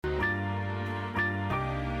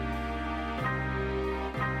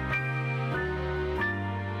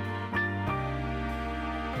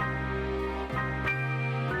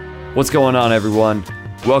What's going on, everyone?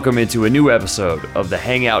 Welcome into a new episode of the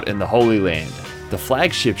Hangout in the Holy Land, the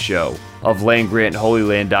flagship show of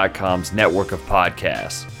LandGrantHolyLand.com's network of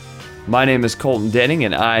podcasts. My name is Colton Denning,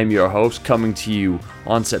 and I am your host, coming to you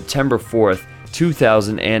on September 4th,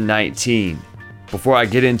 2019. Before I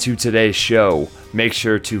get into today's show, make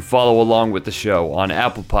sure to follow along with the show on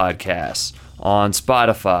Apple Podcasts, on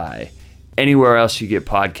Spotify, anywhere else you get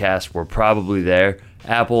podcasts, we're probably there.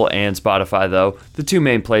 Apple and Spotify, though, the two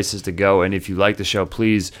main places to go. And if you like the show,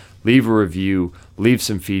 please leave a review, leave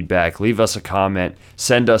some feedback, leave us a comment,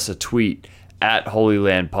 send us a tweet at Holy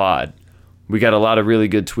Land Pod. We got a lot of really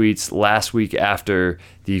good tweets last week after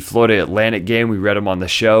the Florida Atlantic game. We read them on the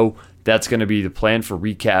show. That's going to be the plan for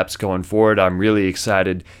recaps going forward. I'm really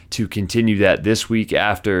excited to continue that this week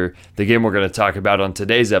after the game we're going to talk about on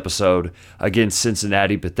today's episode against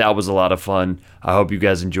Cincinnati, but that was a lot of fun. I hope you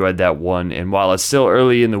guys enjoyed that one. And while it's still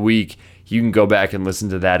early in the week, you can go back and listen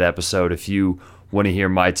to that episode if you want to hear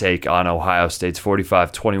my take on Ohio State's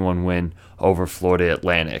 45-21 win over Florida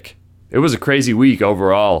Atlantic. It was a crazy week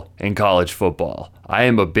overall in college football. I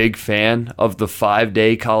am a big fan of the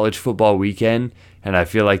 5-day college football weekend, and I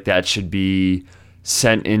feel like that should be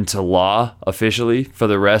sent into law officially for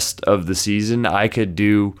the rest of the season. I could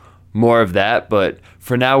do more of that, but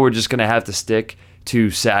for now we're just going to have to stick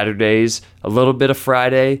to Saturdays, a little bit of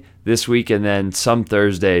Friday this week, and then some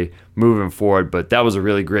Thursday moving forward. But that was a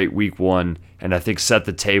really great week one, and I think set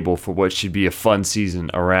the table for what should be a fun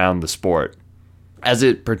season around the sport. As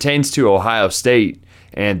it pertains to Ohio State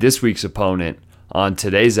and this week's opponent on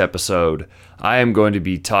today's episode, I am going to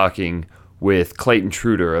be talking with Clayton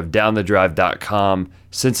Truder of DownTheDrive.com,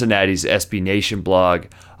 Cincinnati's SB Nation blog,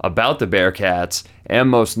 about the Bearcats, and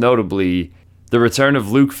most notably, the return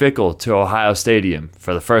of Luke Fickell to Ohio Stadium.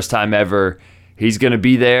 For the first time ever, he's going to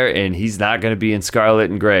be there, and he's not going to be in scarlet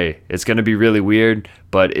and gray. It's going to be really weird,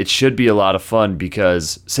 but it should be a lot of fun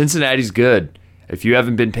because Cincinnati's good. If you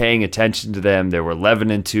haven't been paying attention to them, they were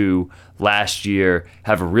 11-2 last year,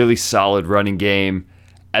 have a really solid running game.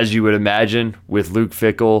 As you would imagine, with Luke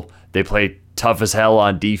Fickell, they play tough as hell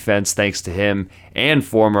on defense thanks to him and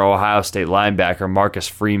former Ohio State linebacker Marcus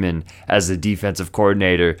Freeman as the defensive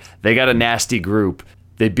coordinator. They got a nasty group.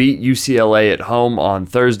 They beat UCLA at home on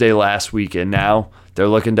Thursday last week, and now they're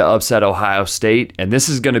looking to upset Ohio State. And this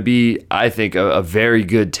is going to be, I think, a very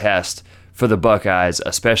good test for the Buckeyes,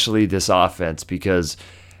 especially this offense, because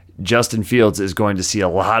Justin Fields is going to see a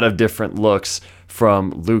lot of different looks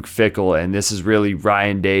from Luke Fickell, and this is really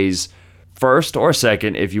Ryan Day's first or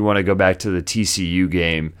second, if you want to go back to the TCU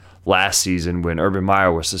game last season when Urban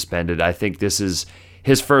Meyer was suspended. I think this is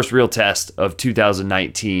his first real test of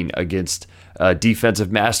 2019 against a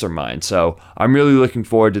defensive mastermind. So I'm really looking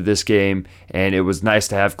forward to this game, and it was nice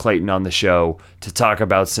to have Clayton on the show to talk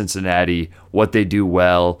about Cincinnati, what they do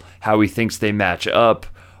well, how he thinks they match up,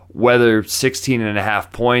 whether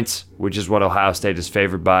 16.5 points, which is what Ohio State is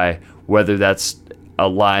favored by, whether that's a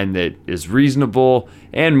line that is reasonable,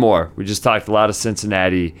 and more. We just talked a lot of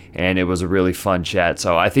Cincinnati, and it was a really fun chat.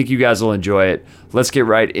 So I think you guys will enjoy it. Let's get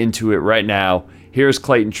right into it right now. Here's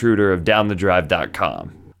Clayton Truder of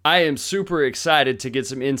DownTheDrive.com. I am super excited to get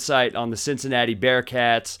some insight on the Cincinnati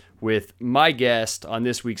Bearcats with my guest on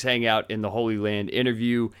this week's Hangout in the Holy Land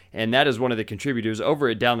interview, and that is one of the contributors over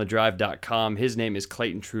at DownTheDrive.com. His name is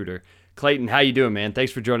Clayton Truder. Clayton, how you doing, man?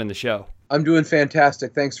 Thanks for joining the show. I'm doing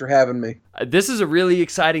fantastic. Thanks for having me. This is a really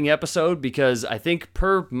exciting episode because I think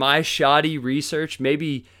per my shoddy research,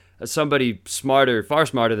 maybe somebody smarter, far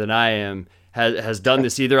smarter than I am, has done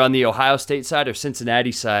this either on the Ohio State side or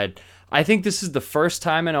Cincinnati side. I think this is the first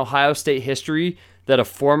time in Ohio State history that a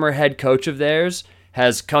former head coach of theirs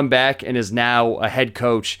has come back and is now a head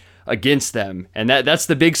coach against them. And that's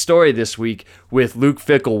the big story this week with Luke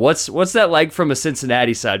Fickell. What's that like from a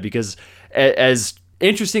Cincinnati side? Because as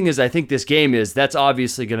interesting as I think this game is, that's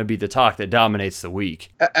obviously going to be the talk that dominates the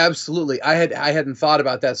week. Absolutely. I hadn't thought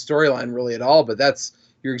about that storyline really at all, but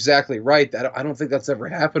you're exactly right. I don't think that's ever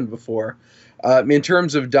happened before. In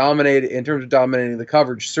terms of dominating the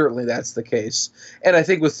coverage, certainly that's the case. And I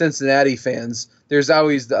think with Cincinnati fans, there's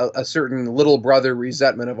always a certain little brother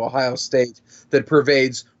resentment of Ohio State that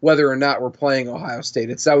pervades whether or not we're playing Ohio State.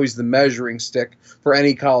 It's always the measuring stick for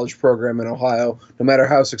any college program in Ohio, no matter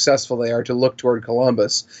how successful they are, to look toward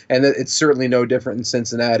Columbus. And it's certainly no different in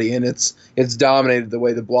Cincinnati. And it's dominated the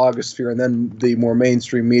way the blogosphere and then the more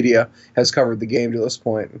mainstream media has covered the game to this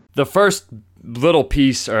point. The first little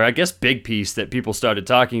piece, or I guess big piece, that people started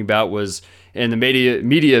talking about was in the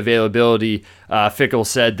media availability. Fickell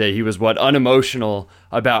said that he was unemotional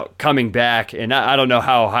about coming back, and I don't know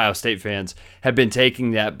how Ohio State fans have been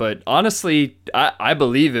taking that, but honestly, I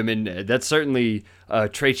believe him, and that's certainly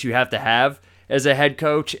traits you have to have as a head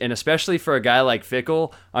coach. And especially for a guy like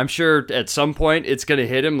Fickell, I'm sure at some point it's going to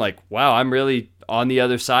hit him like, wow, I'm really on the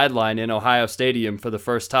other sideline in Ohio Stadium for the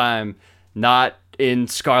first time, not in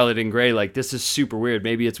scarlet and gray. Like, this is super weird.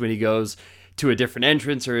 Maybe it's when he goes to a different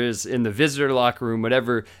entrance or is in the visitor locker room,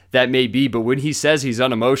 whatever that may be. But when he says he's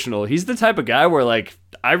unemotional, he's the type of guy where, like,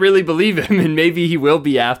 I really believe him, and maybe he will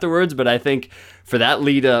be afterwards. But I think for that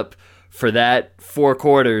lead up, for that 4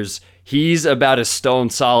 quarters, he's about as stone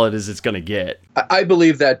solid as it's going to get. I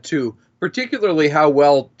believe that too, particularly how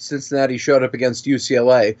well Cincinnati showed up against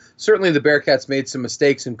UCLA. Certainly the Bearcats made some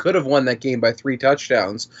mistakes and could have won that game by 3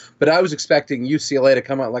 touchdowns, but I was expecting UCLA to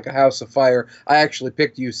come out like a house of fire. I actually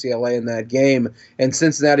picked UCLA in that game, and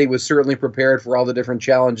Cincinnati was certainly prepared for all the different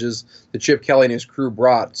challenges that Chip Kelly and his crew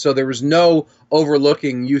brought. So there was no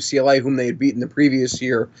overlooking UCLA, whom they had beaten the previous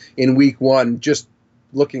year in week 1, just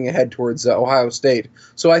looking ahead towards Ohio State.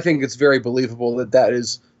 So I think it's very believable that that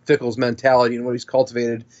is Fickell's mentality and what he's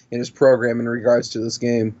cultivated in his program in regards to this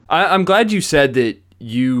game. I'm glad you said that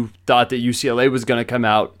you thought that UCLA was going to come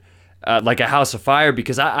out like a house of fire,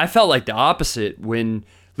 because I felt like the opposite when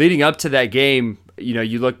leading up to that game. You know,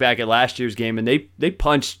 you look back at last year's game and they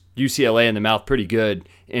punched UCLA in the mouth pretty good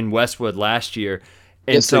in Westwood last year.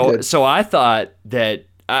 And yes, so I thought that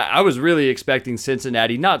I was really expecting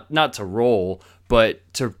Cincinnati not to roll, but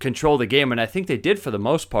to control the game. And I think they did for the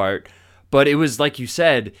most part. But it was, like you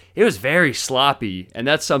said, it was very sloppy, and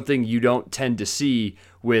that's something you don't tend to see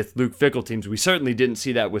with Luke Fickell teams. We certainly didn't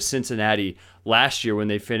see that with Cincinnati last year when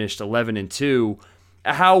they finished 11-2.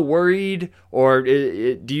 How worried, or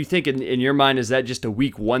do you think in your mind, is that just a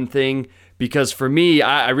week 1 thing? Because for me,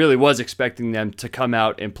 I really was expecting them to come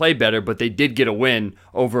out and play better, but they did get a win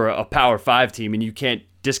over a Power 5 team, and you can't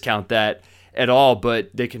discount that at all.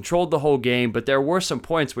 But they controlled the whole game, but there were some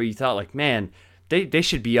points where you thought, like, man, they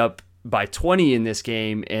should be up by 20 in this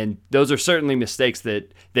game, and those are certainly mistakes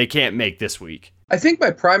that they can't make this week. I think my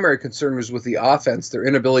primary concern was with the offense, their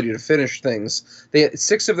inability to finish things. They had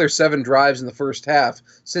 6 of their 7 drives in the first half.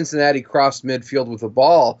 Cincinnati crossed midfield with the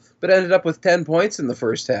ball, but ended up with 10 points in the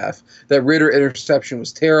first half. That Ritter interception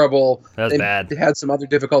was terrible. That's bad. They had some other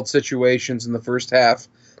difficult situations in the first half.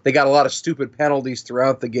 They got a lot of stupid penalties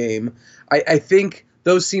throughout the game. I think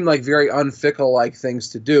those seem like very un-Fickell-like things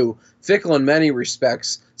to do. Fickell, in many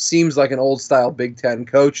respects, seems like an old-style Big Ten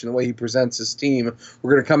coach in the way he presents his team.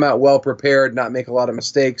 We're going to come out well-prepared, not make a lot of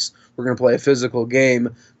mistakes. We're going to play a physical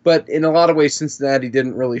game. But in a lot of ways, Cincinnati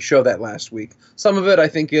didn't really show that last week. Some of it, I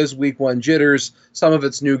think, is week 1 jitters. Some of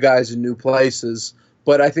it's new guys in new places.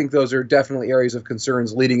 But I think those are definitely areas of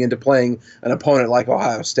concerns leading into playing an opponent like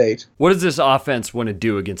Ohio State. What does this offense want to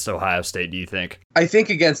do against Ohio State, do you think? I think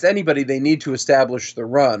against anybody, they need to establish the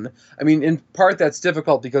run. I mean, in part, that's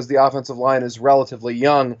difficult because the offensive line is relatively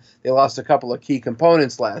young. They lost a couple of key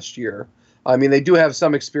components last year. I mean, they do have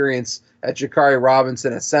some experience at Jakari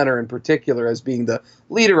Robinson at center in particular as being the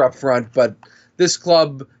leader up front, but this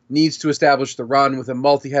club needs to establish the run with a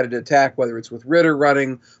multi-headed attack, whether it's with Ritter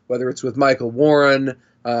running, whether it's with Michael Warren,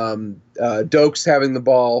 Dokes having the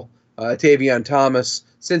ball, Tavion Thomas.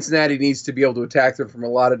 Cincinnati needs to be able to attack them from a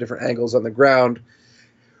lot of different angles on the ground.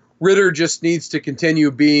 Ritter just needs to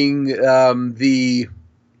continue being the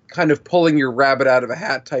kind of pulling your rabbit out of a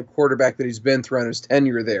hat type quarterback that he's been throughout his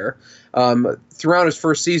tenure there. Throughout his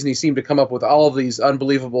first season, he seemed to come up with all of these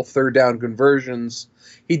unbelievable third down conversions.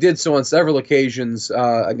 He did so on several occasions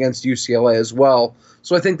against UCLA as well.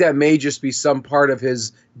 So I think that may just be some part of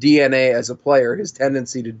his DNA as a player, his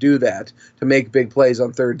tendency to do that, to make big plays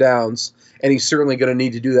on third downs. And he's certainly going to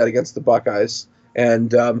need to do that against the Buckeyes.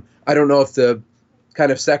 And I don't know if the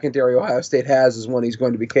kind of secondary Ohio State has is one he's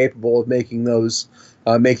going to be capable of making those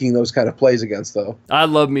kind of plays against, though. I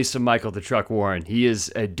love me some Michael the Truck Warren. He is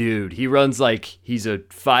a dude. He runs like he's a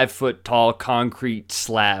 5-foot tall concrete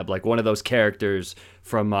slab, like one of those characters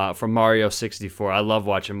from Mario 64. I love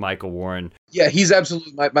watching Michael Warren. Yeah, he's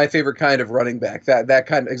absolutely my favorite kind of running back.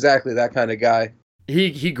 Exactly that kind of guy.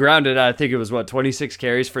 He grounded, I think it was 26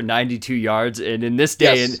 carries for 92 yards, and in this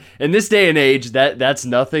day and age, that's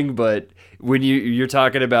nothing. But when you're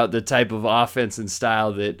talking about the type of offense and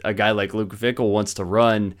style that a guy like Luke Fickell wants to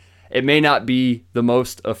run, it may not be the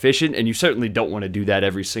most efficient, and you certainly don't want to do that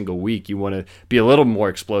every single week. You want to be a little more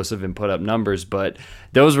explosive and put up numbers, but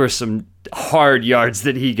those were some hard yards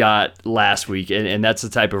that he got last week, and that's the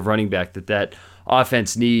type of running back that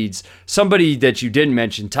offense needs. Somebody that you didn't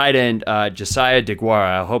mention, tight end Josiah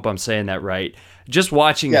DeGuara, I hope I'm saying that right. Just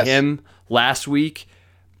watching him last week,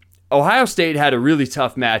 Ohio State had a really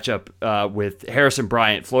tough matchup with Harrison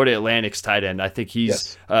Bryant, Florida Atlantic's tight end. I think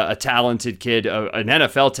he's a talented kid, an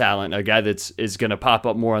NFL talent, a guy is going to pop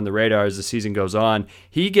up more on the radar as the season goes on.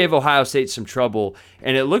 He gave Ohio State some trouble,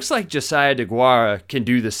 and it looks like Josiah DeGuara can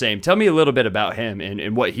do the same. Tell me a little bit about him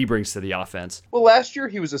and what he brings to the offense. Well, last year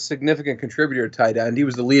he was a significant contributor at tight end. He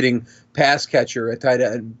was the leading pass catcher at tight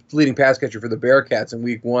end, leading pass catcher for the Bearcats in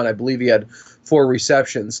week 1. I believe he had 4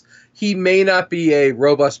 receptions. He may not be a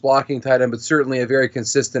robust blocking tight end, but certainly a very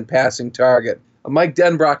consistent passing target. Mike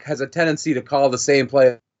Denbrock has a tendency to call the same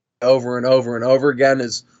play over and over and over again,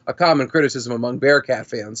 is a common criticism among Bearcat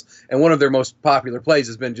fans. And one of their most popular plays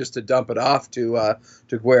has been just to dump it off to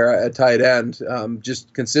Guerra at tight end,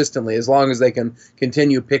 just consistently, as long as they can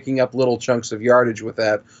continue picking up little chunks of yardage with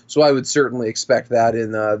that. So I would certainly expect that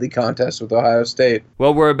in the contest with Ohio State.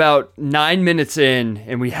 Well, we're about 9 minutes in,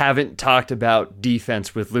 and we haven't talked about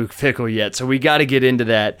defense with Luke Fickell yet, so we got to get into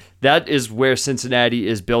that. That is where Cincinnati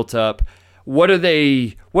is built up. What are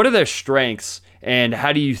their strengths, and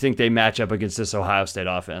how do you think they match up against this Ohio State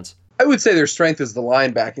offense? I would say their strength is the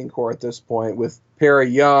linebacking core at this point with Perry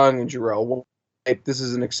Young and Jarrell White. This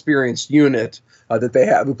is an experienced unit that they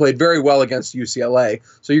have who played very well against UCLA.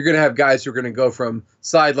 So you're going to have guys who are going to go from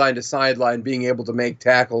sideline to sideline being able to make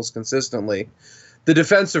tackles consistently. The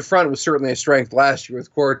defensive front was certainly a strength last year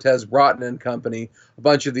with Cortez Broughton and company, a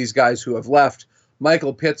bunch of these guys who have left.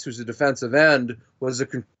 Michael Pitts, who's a defensive end, was a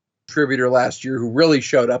contributor last year who really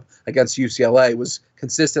showed up against UCLA, was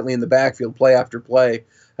consistently in the backfield play after play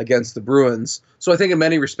against the Bruins. So I think in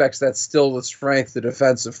many respects that's still the strength, the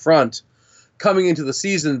defensive front. Coming into the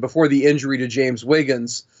season before the injury to James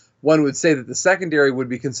Wiggins, one would say that the secondary would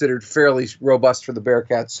be considered fairly robust for the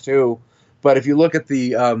Bearcats too. But if you look at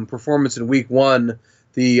the performance in week 1,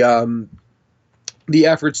 the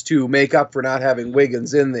efforts to make up for not having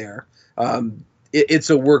Wiggins in there, it's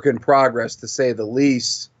a work in progress to say the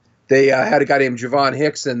least. They had a guy named Javon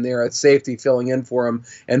Hickson there at safety filling in for him,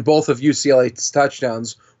 and both of UCLA's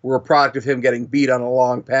touchdowns were a product of him getting beat on a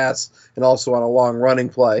long pass and also on a long running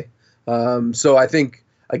play. So I think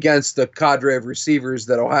against the cadre of receivers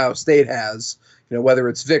that Ohio State has, whether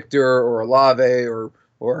it's Victor or Olave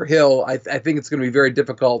or Hill, I think it's going to be very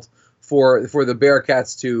difficult for the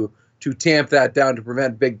Bearcats to tamp that down to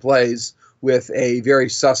prevent big plays with a very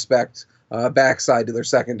suspect backside to their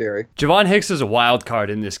secondary. Javon Hicks is a wild card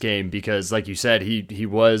in this game because, like you said, he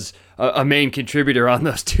was a main contributor on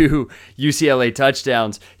those 2 UCLA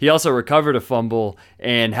touchdowns. He also recovered a fumble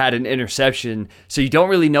and had an interception, so you don't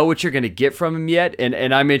really know what you're going to get from him yet,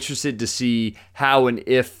 and I'm interested to see how and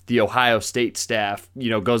if the Ohio State staff,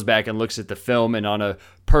 goes back and looks at the film and on a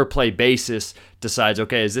per-play basis decides,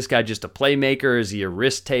 okay, is this guy just a playmaker? Is he a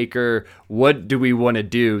risk taker? What do we want to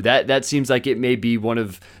do? That seems like it may be one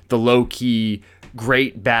of the low-key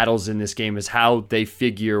great battles in this game, is how they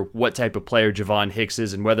figure what type of player Javon Hicks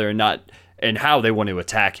is and whether or not and how they want to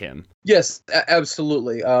attack him. Yes,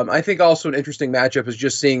 absolutely. I think also an interesting matchup is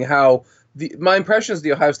just seeing how my impression is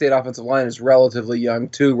the Ohio State offensive line is relatively young,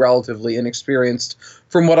 too, relatively inexperienced.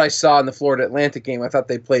 From what I saw in the Florida Atlantic game, I thought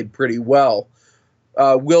they played pretty well.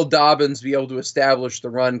 Will Dobbins be able to establish the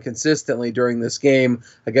run consistently during this game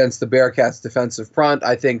against the Bearcats' defensive front?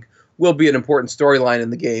 I think will be an important storyline in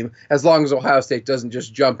the game, as long as Ohio State doesn't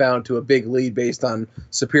just jump out to a big lead based on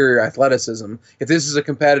superior athleticism. If this is a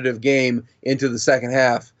competitive game into the second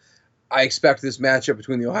half, I expect this matchup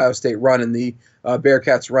between the Ohio State run and the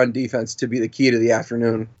Bearcats run defense to be the key to the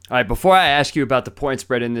afternoon. All right, before I ask you about the point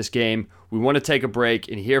spread in this game, we want to take a break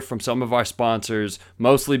and hear from some of our sponsors,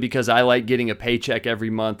 mostly because I like getting a paycheck every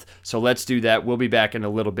month. So let's do that. We'll be back in a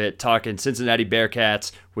little bit talking Cincinnati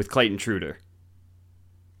Bearcats with Clayton Truder.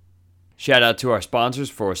 Shout out to our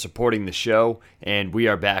sponsors for supporting the show, and we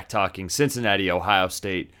are back talking Cincinnati, Ohio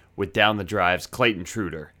State with Down the Drive's Clayton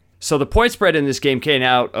Truder. So the point spread in this game came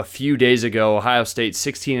out a few days ago. Ohio State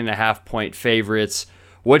 16.5-point favorites.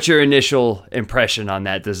 What's your initial impression on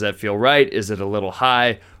that? Does that feel right? Is it a little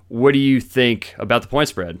high? What do you think about the point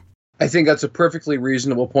spread? I think that's a perfectly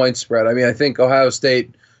reasonable point spread. I mean, I think Ohio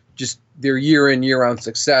State, just their year in, year out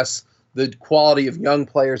success, the quality of young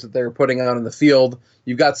players that they're putting out in the field.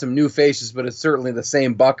 You've got some new faces, but it's certainly the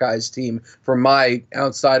same Buckeyes team from my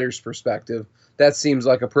outsider's perspective. That seems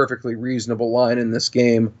like a perfectly reasonable line in this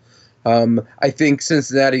game. I think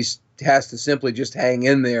Cincinnati has to simply just hang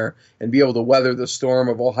in there and be able to weather the storm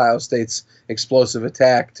of Ohio State's explosive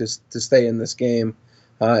attack to stay in this game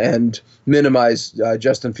and minimize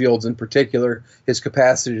Justin Fields in particular, his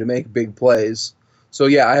capacity to make big plays. So,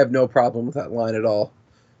 yeah, I have no problem with that line at all.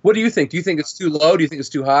 What do you think? Do you think it's too low? Do you think it's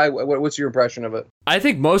too high? What's your impression of it? I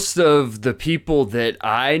think most of the people that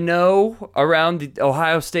I know around the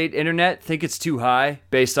Ohio State internet think it's too high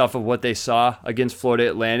based off of what they saw against Florida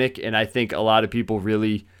Atlantic. And I think a lot of people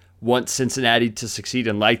really want Cincinnati to succeed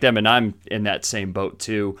and like them. And I'm in that same boat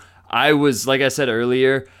too. I was, like I said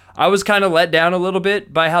earlier, I was kind of let down a little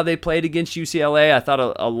bit by how they played against UCLA. I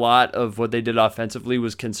thought a lot of what they did offensively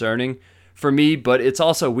was concerning for me, but it's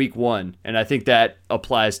also week one, and I think that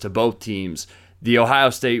applies to both teams. The Ohio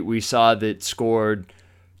State we saw that scored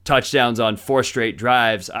touchdowns on 4 straight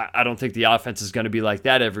drives, I don't think the offense is going to be like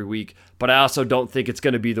that every week, but I also don't think it's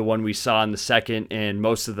going to be the one we saw in the second and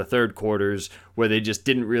most of the third quarters where they just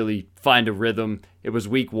didn't really find a rhythm. It was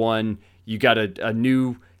week one. You got a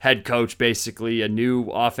new head coach, basically, a new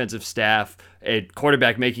offensive staff, a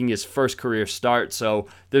quarterback making his first career start. So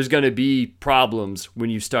there's going to be problems when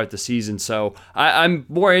you start the season. So I'm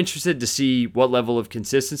more interested to see what level of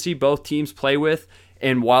consistency both teams play with.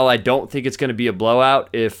 And while I don't think it's going to be a blowout,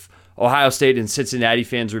 if Ohio State and Cincinnati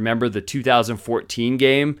fans remember the 2014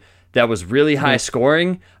 game that was really high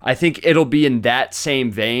scoring, I think it'll be in that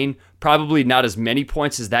same vein. Probably not as many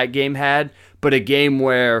points as that game had, but a game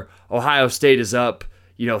where Ohio State is up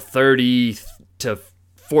 30 to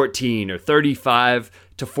 14 or 35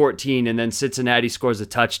 to 14, and then Cincinnati scores a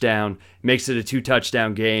touchdown, makes it a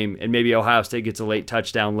 2-touchdown game, and maybe Ohio State gets a late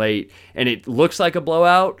touchdown late, and it looks like a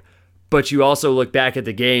blowout, but you also look back at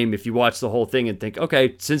the game if you watch the whole thing and think,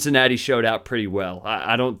 okay, Cincinnati showed out pretty well.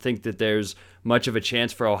 I don't think that there's much of a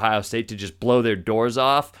chance for Ohio State to just blow their doors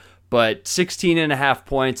off, but 16.5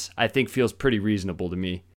 points I think feels pretty reasonable to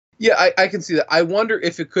me. Yeah, I can see that. I wonder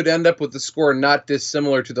if it could end up with the score not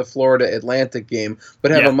dissimilar to the Florida Atlantic game,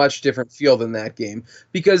 but have a much different feel than that game.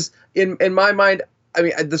 Because in my mind, I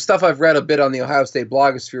mean, the stuff I've read a bit on the Ohio State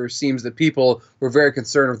blogosphere seems that people were very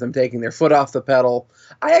concerned with them taking their foot off the pedal.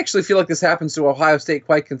 I actually feel like this happens to Ohio State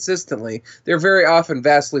quite consistently. They're very often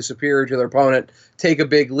vastly superior to their opponent, take a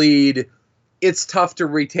big lead. It's tough to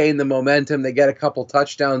retain the momentum. They get a couple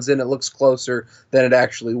touchdowns in. It looks closer than it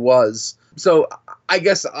actually was. So I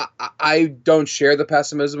guess I don't share the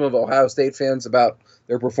pessimism of Ohio State fans about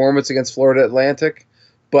their performance against Florida Atlantic,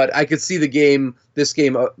 but I could see this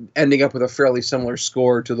game ending up with a fairly similar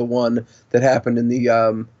score to the one that happened in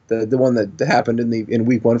the one that happened in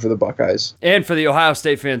week one for the Buckeyes. And for the Ohio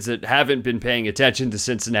State fans that haven't been paying attention to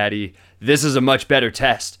Cincinnati, this is a much better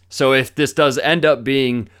test. So if this does end up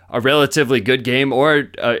being a relatively good game or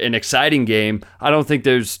an exciting game, I don't think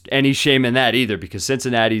there's any shame in that either, because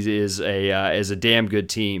Cincinnati is a damn good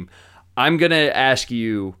team. I'm going to ask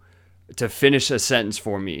you to finish a sentence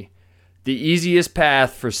for me. The easiest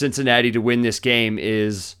path for Cincinnati to win this game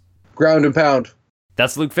is ground and pound.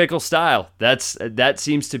 That's Luke Fickell's style. That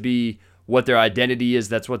seems to be what their identity is.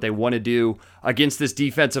 That's what they want to do against this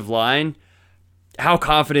defensive line. How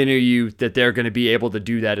confident are you that they're going to be able to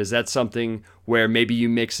do that? Is that something where maybe you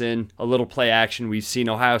mix in a little play action? We've seen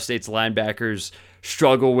Ohio State's linebackers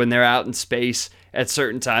struggle when they're out in space at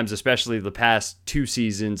certain times, especially the past 2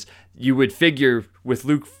 seasons. You would figure with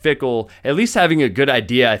Luke Fickell at least having a good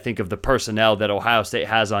idea, I think, of the personnel that Ohio State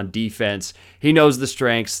has on defense. He knows the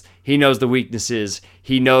strengths. He knows the weaknesses.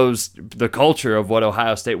 He knows the culture of what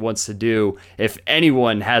Ohio State wants to do. If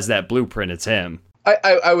anyone has that blueprint, it's him.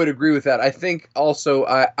 I would agree with that. I think also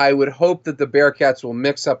I would hope that the Bearcats will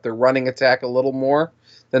mix up their running attack a little more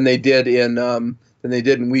than they did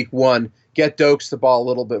in week one. Get Dokes the ball a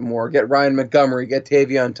little bit more. Get Ryan Montgomery. Get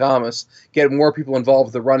Tavion Thomas. Get more people involved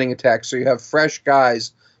with the running attack so you have fresh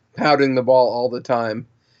guys pounding the ball all the time,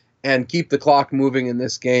 and keep the clock moving in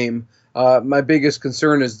this game. My biggest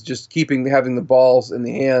concern is just having the ball in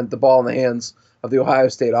the hands of the Ohio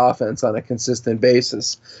State offense on a consistent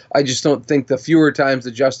basis. I just don't think the fewer times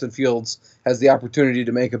that Justin Fields has the opportunity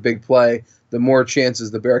to make a big play, the more chances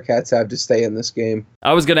the Bearcats have to stay in this game.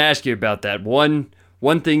 I was going to ask you about that.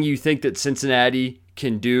 One thing you think that Cincinnati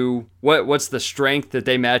can do, what's the strength that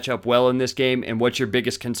they match up well in this game, and what's your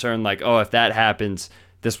biggest concern? Like, if that happens,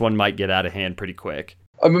 this one might get out of hand pretty quick.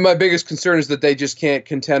 I mean, my biggest concern is that they just can't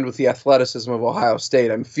contend with the athleticism of Ohio State.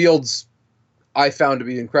 I mean, Fields, I found to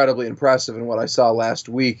be incredibly impressive in what I saw last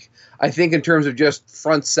week. I think in terms of just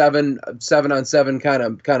front 7-on-7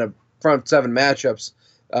 kind of front 7 matchups,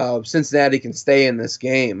 Cincinnati can stay in this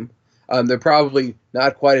game. They're probably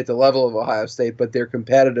not quite at the level of Ohio State, but they're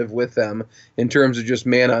competitive with them in terms of just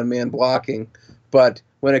man-on-man blocking. But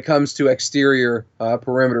when it comes to exterior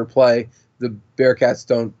perimeter play, the Bearcats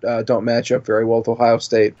don't match up very well with Ohio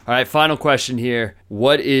State. All right, final question here.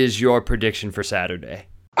 What is your prediction for Saturday?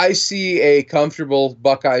 I see a comfortable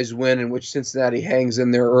Buckeyes win in which Cincinnati hangs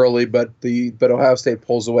in there early, but Ohio State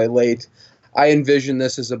pulls away late. I envision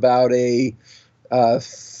this as about a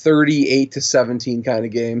 38-17 kind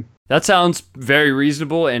of game. That sounds very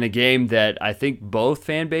reasonable, and a game that I think both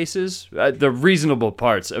fan bases, the reasonable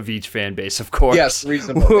parts of each fan base, of course, yes,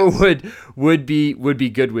 reasonable, would be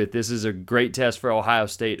good with. This is a great test for Ohio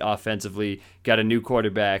State offensively. Got a new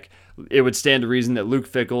quarterback. It would stand to reason that Luke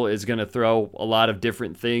Fickell is going to throw a lot of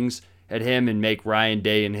different things at him and make Ryan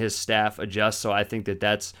Day and his staff adjust. So I think that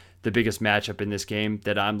that's the biggest matchup in this game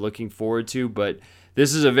that I'm looking forward to. But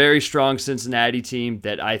this is a very strong Cincinnati team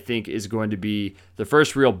that I think is going to be the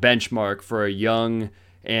first real benchmark for a young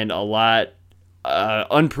and a lot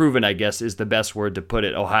unproven, I guess is the best word to put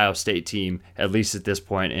it, Ohio State team, at least at this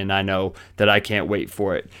point, and I know that I can't wait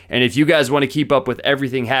for it. And if you guys want to keep up with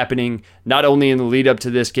everything happening, not only in the lead up to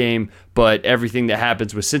this game, but everything that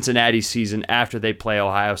happens with Cincinnati's season after they play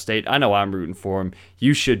Ohio State, I know I'm rooting for them.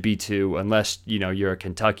 You should be too, unless you're a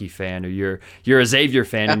Kentucky fan or you're a Xavier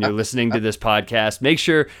fan and you're listening to this podcast. Make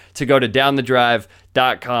sure to go to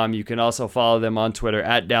downthedrive.com. You can also follow them on Twitter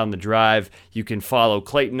at downthedrive. You can follow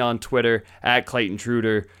Clayton on Twitter at Clayton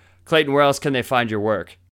Truder. Clayton, where else can they find your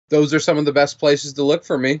work? Those are some of the best places to look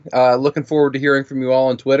for me. Looking forward to hearing from you all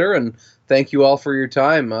on Twitter, and thank you all for your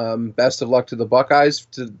time. Best of luck to the Buckeyes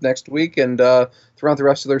to next week and throughout the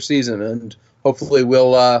rest of their season, and hopefully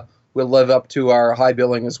we'll live up to our high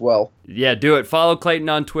billing as well. Yeah, do it. Follow Clayton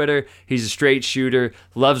on Twitter. He's a straight shooter,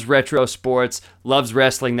 loves retro sports, loves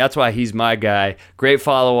wrestling. That's why he's my guy. Great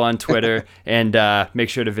follow on Twitter, and make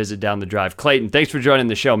sure to visit Down the Drive. Clayton, thanks for joining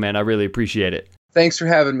the show, man. I really appreciate it. Thanks for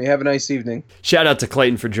having me. Have a nice evening. Shout out to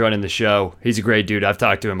Clayton for joining the show. He's a great dude. I've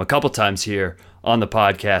talked to him a couple times here on the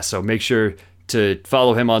podcast, so make sure to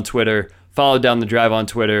follow him on Twitter, follow Down the Drive on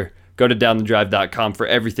Twitter, go to downthedrive.com for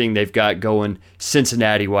everything they've got going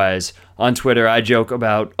Cincinnati-wise. On Twitter, I joke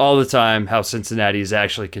about all the time how Cincinnati is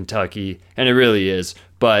actually Kentucky, and it really is.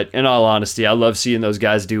 But in all honesty, I love seeing those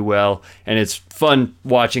guys do well, and it's fun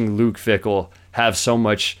watching Luke Fickell have so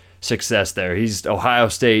much success there. He's Ohio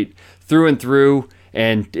State through and through,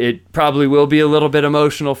 and it probably will be a little bit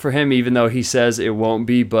emotional for him, even though he says it won't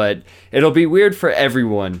be, but it'll be weird for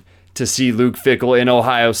everyone to see Luke Fickell in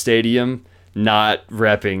Ohio Stadium not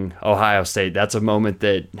repping Ohio State. That's a moment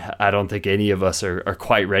that I don't think any of us are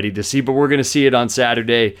quite ready to see, but we're going to see it on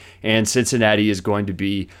Saturday, and Cincinnati is going to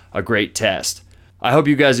be a great test. I hope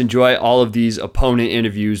you guys enjoy all of these opponent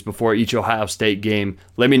interviews before each Ohio State game.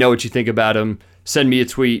 Let me know what you think about them. Send me a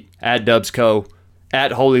tweet at Dubsco,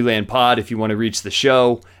 at Holy Land Pod if you want to reach the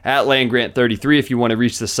show, at LandGrant33 if you want to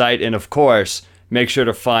reach the site, and of course, make sure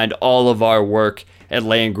to find all of our work at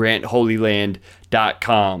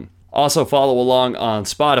LandGrantHolyLand.com. Also follow along on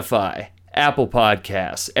Spotify, Apple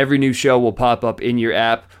Podcasts. Every new show will pop up in your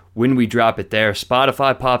app when we drop it there.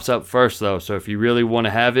 Spotify pops up first though, so if you really want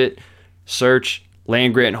to have it, search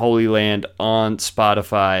Land Grant Holy Land on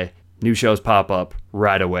Spotify. New shows pop up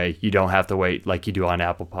right away. You don't have to wait like you do on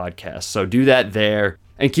Apple Podcasts. So do that there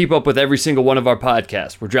and keep up with every single one of our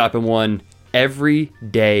podcasts. We're dropping one every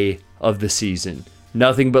day of the season.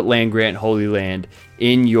 Nothing but Land Grant Holy Land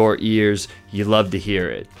in your ears. You love to hear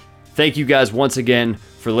it. Thank you guys once again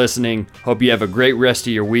for listening. Hope you have a great rest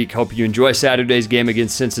of your week. Hope you enjoy Saturday's game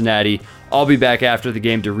against Cincinnati. I'll be back after the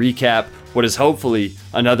game to recap what is hopefully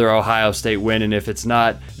another Ohio State win, and if it's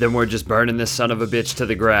not, then we're just burning this son of a bitch to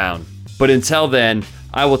the ground. But until then,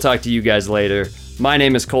 I will talk to you guys later. My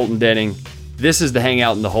name is Colton Denning. This is the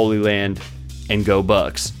Hangout in the Holy Land, and go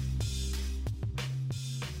Bucks.